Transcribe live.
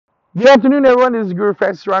Good afternoon, everyone. This is Guru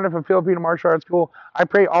Francis Serrano from Filipino Martial Arts School. I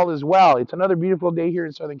pray all is well. It's another beautiful day here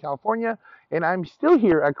in Southern California, and I'm still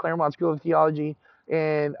here at Claremont School of Theology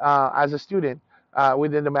and as a student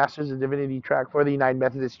within the Masters of Divinity track for the United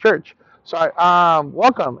Methodist Church. So,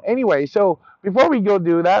 welcome. Anyway, so before we go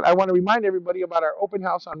do that, I want to remind everybody about our open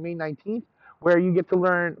house on May 19th, where you get to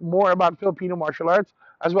learn more about Filipino martial arts,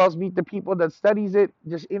 as well as meet the people that studies it,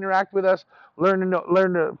 just interact with us, learn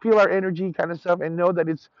to feel our energy kind of stuff, and know that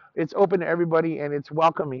it's open to everybody and it's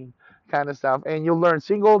welcoming kind of stuff. And you'll learn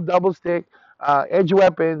single, double stick, edge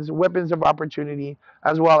weapons, weapons of opportunity,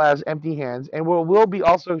 as well as empty hands. And we'll be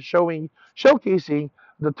also showcasing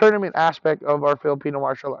the tournament aspect of our Filipino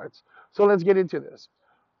martial arts. So let's get into this.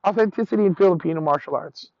 Authenticity in Filipino martial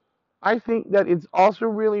arts. I think that it's also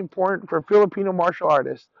really important for Filipino martial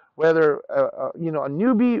artists, whether a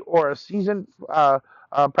newbie or a seasoned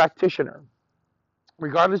practitioner,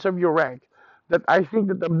 regardless of your rank, that I think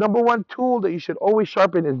that the number one tool that you should always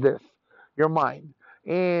sharpen is this, your mind.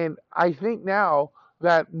 And I think now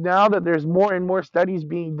that there's more and more studies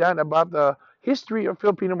being done about the history of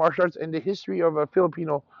Filipino martial arts and the history of a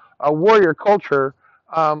Filipino warrior culture,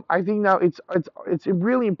 I think now it's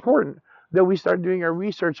really important that we start doing our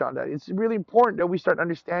research on that. It's really important that we start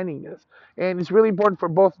understanding this, and it's really important for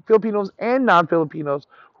both Filipinos and non-Filipinos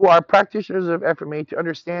who are practitioners of FMA to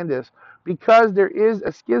understand this, because there is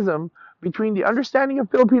a schism between the understanding of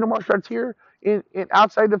Filipino martial arts here in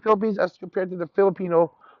outside the Philippines as compared to the Filipinos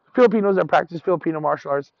that practice Filipino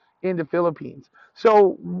martial arts in the Philippines.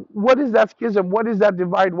 So what is that schism? What is that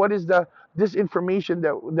divide? What is the disinformation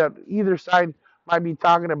that either side might be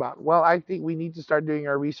talking about? Well, I think we need to start doing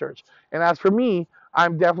our research. And as for me,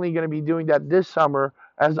 I'm definitely going to be doing that this summer,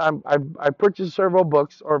 as I purchased several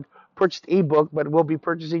books, or purchased a book, but we'll be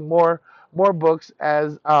purchasing more books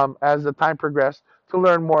as the time progresses to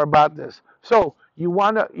learn more about this. So you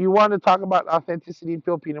wanna talk about authenticity in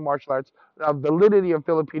Filipino martial arts, validity of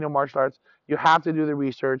Filipino martial arts. You have to do the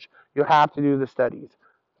research. You have to do the studies.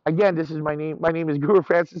 Again, this is my name. My name is Guru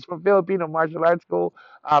Francis from Filipino Martial Arts School.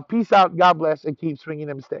 Peace out. God bless, and keep swinging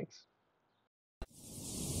them sticks.